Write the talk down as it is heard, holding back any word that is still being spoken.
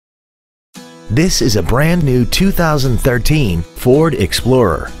This is a brand new 2013 Ford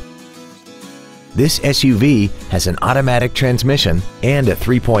Explorer. This SUV has an automatic transmission and a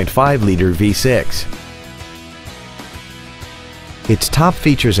 3.5-liter V6. Its top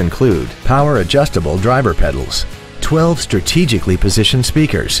features include power-adjustable driver pedals, 12 strategically positioned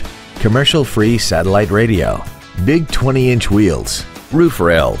speakers, commercial-free satellite radio, big 20-inch wheels, roof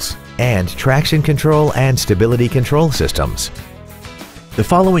rails, and traction control and stability control systems. The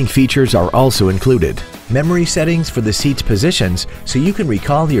following features are also included: memory settings for the seat's positions so you can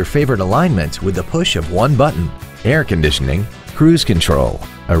recall your favorite alignments with the push of one button, air conditioning, cruise control,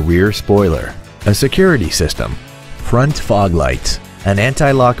 a rear spoiler, a security system, front fog lights, an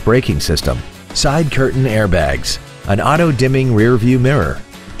anti-lock braking system, side curtain airbags, an auto-dimming rear-view mirror,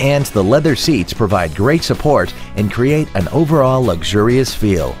 and the leather seats provide great support and create an overall luxurious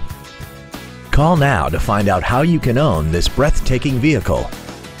feel. Call now to find out how you can own this breathtaking vehicle.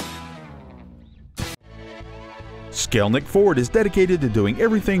 Skalnek Ford is dedicated to doing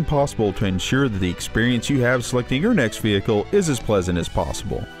everything possible to ensure that the experience you have selecting your next vehicle is as pleasant as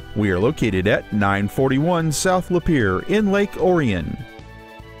possible. We are located at 941 South Lapeer in Lake Orion.